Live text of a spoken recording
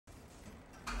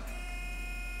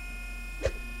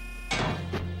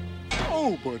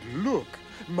Oh, but look,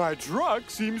 my truck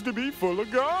seems to be full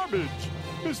of garbage.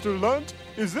 Mr. Lunt,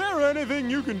 is there anything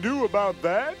you can do about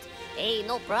that? Hey,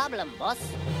 no problem, boss.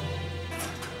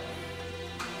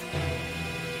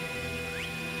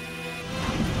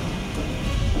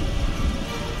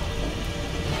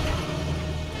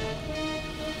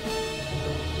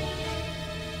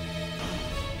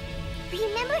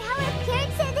 Remember how our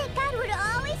parents said that God would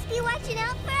always be watching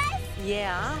out for us?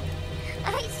 Yeah?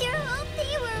 I sure hope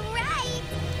they were right.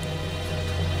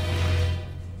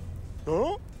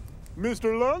 Huh?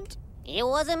 Mr. Lunt? It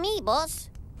wasn't me, boss.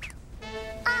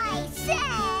 I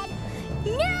said,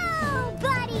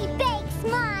 nobody bakes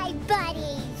my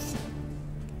buddies.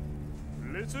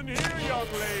 Listen here, young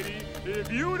lady.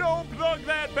 If you don't plug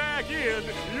that back in,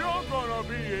 you're gonna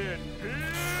be in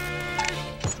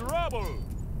big trouble.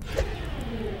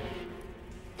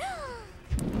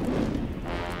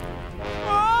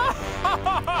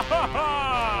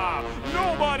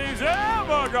 Nobody's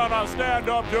ever gonna stand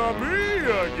up to me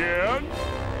again.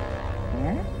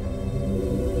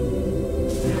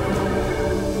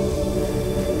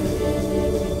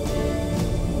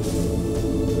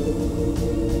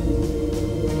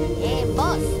 Hey,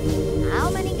 boss, how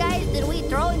many guys did we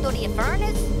throw into the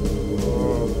furnace?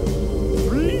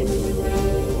 3?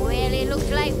 Well, it looks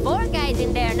like 4 guys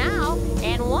in there now,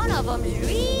 and one of them's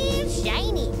real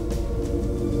shiny.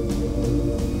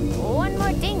 One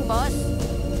more thing, boss.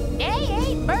 They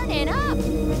ain't burning up.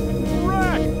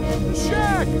 Rack!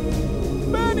 Shack!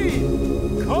 Benny!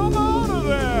 Come out of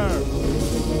there!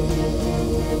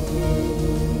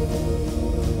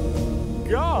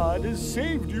 God has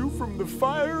saved you from the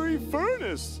fiery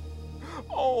furnace.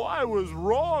 Oh, I was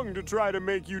wrong to try to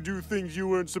make you do things you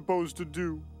weren't supposed to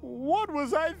do. What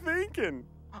was I thinking?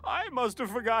 I must have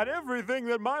forgot everything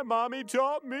that my mommy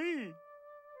taught me.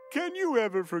 Can you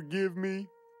ever forgive me?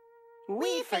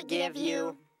 We forgive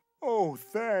you. Oh,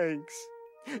 thanks.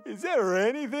 Is there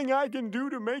anything I can do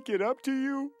to make it up to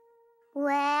you?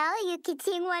 Well, you could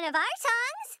sing one of our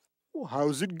songs. Well,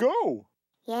 how's it go?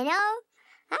 You know,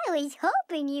 I was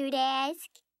hoping you'd ask.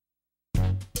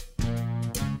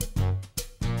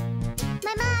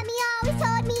 My mommy always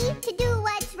told me to do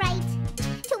what's right,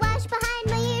 to wash behind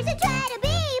my ears and try to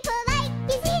be polite.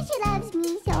 You see, she loves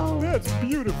me so. That's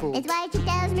beautiful. That's why she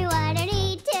tells me what I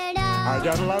need to know. I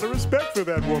got a lot of respect for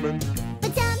that woman.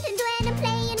 But sometimes when I'm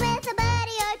playing with a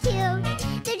buddy or two,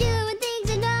 they're doing things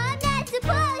I know I'm not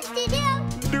supposed to do.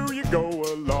 Do you go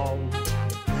along,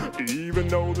 even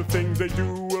though the things they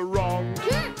do are wrong?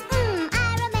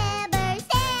 I remember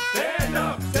Stand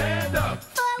up, stand up.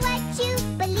 for what you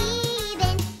believe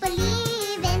in,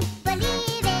 believe in,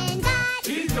 believe in. God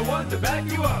He's the one to back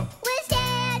you up. will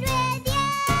stand with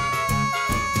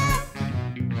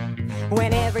you.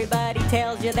 When everybody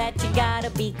tells you that you gotta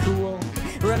be cool,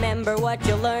 remember what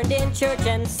you learned in church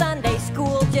and Sunday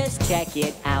school. Just check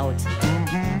it out.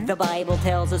 The Bible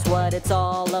tells us what it's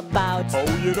all about. Oh,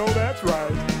 you know that's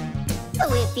right.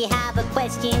 So if you have a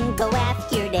question, go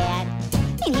ask your dad,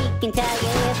 and he can tell you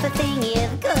if a thing is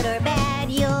good or bad.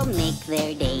 You'll make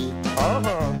their day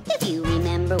if you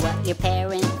remember what your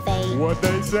parents say. What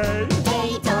they say?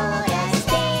 They told us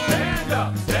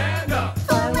stand Stand up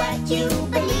for what you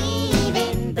believe.